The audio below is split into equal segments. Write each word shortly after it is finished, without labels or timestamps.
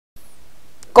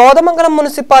കോതമംഗലം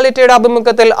മുനിസിപ്പാലിറ്റിയുടെ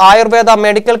ആഭിമുഖ്യത്തിൽ ആയുർവേദ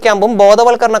മെഡിക്കൽ ക്യാമ്പും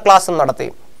ബോധവൽക്കരണ ക്ലാസും നടത്തി.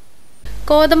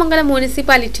 കോതമംഗലം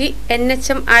മുനിസിപ്പാലിറ്റി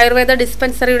NHM ആയുർവേദ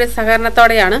ഡിസ്പെൻസറിയുടെ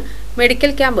സഹകരണത്തോടെയാണ്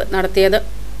മെഡിക്കൽ ക്യാമ്പ് നടത്തിയത്.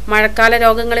 മഴക്കാല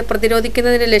രോഗങ്ങളെ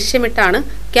പ്രതിരോധിക്കുന്നതിന് ലക്ഷ്യമിട്ടാണ്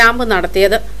ക്യാമ്പ്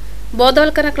നടത്തിയത്.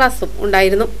 ബോധവൽക്കരണ ക്ലാസും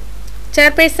ഉണ്ടായിരുന്നു.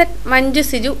 ചെയർപേഴ്സൺ മഞ്ജു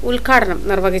സിജു ഉദ്ഘാടനം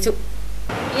നിർവഹിച്ചു.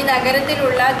 ഈ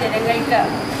നഗരത്തിലുള്ള ജനങ്ങൾക്ക്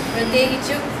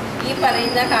പ്രത്യേകിച്ചും ഈ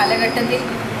പറയുന്ന കാലഘട്ടത്തിൽ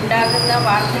ഉണ്ടാകുന്ന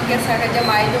വാർദ്ധക്യ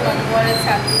സഹജമായതും അതുപോലെ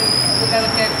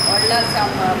കുട്ടികൾക്ക് ഉള്ള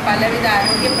പലവിധ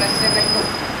ആരോഗ്യ പ്രശ്നങ്ങൾക്കും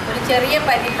ഒരു ചെറിയ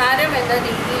പരിഹാരം എന്ന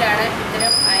രീതിയിലാണ്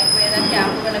ഇത്തരം ആയുർവേദ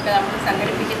ക്യാമ്പുകളൊക്കെ നമ്മൾ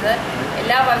സംഘടിപ്പിക്കുന്നത്.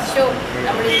 എല്ലാ വർഷവും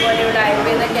നമ്മൾ ഇതുപോലെയുള്ള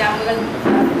ആയുർവേദ ക്യാമ്പുകൾ,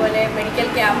 അതുപോലെ മെഡിക്കൽ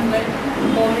ക്യാമ്പുകൾ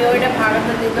ഹോമിയോയുടെ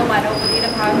ഭാഗത്തു നിന്നും അലോപ്പതിയുടെ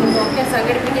ഭാഗത്തു നിന്നും ഒക്കെ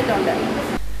സംഘടിപ്പിക്കുന്നുണ്ട്.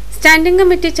 Standing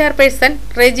committee chairperson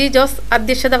Reji Jose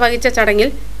അധ്യക്ഷത വഹിച്ച ചടങ്ങിൽ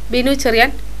ബിനു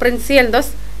ചെറിയാൻ, പ്രിൻസി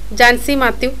എൽദോസ്, ജാൻസി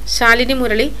മാത്യു, ശാലിനി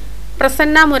മുരളി,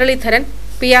 പ്രസന്ന മുരളീധരൻ,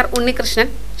 PR ഉണ്ണികൃഷ്ണൻ,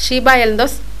 ഷീബ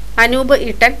എൽദോസ്, അനൂപ്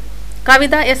ഈട്ടൻ,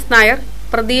 കവിത S നായർ,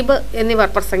 പ്രദീപ് എന്നിവർ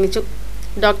പ്രസംഗിച്ചു.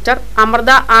 Doctor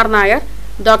Amrita R Nair,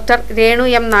 doctor Renu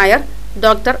M Nair,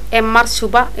 doctor MR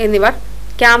ശുഭ എന്നിവർ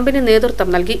ക്യാമ്പിന്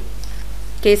നേതൃത്വം നൽകി.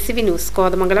 KCV news,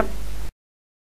 Kothamangalam.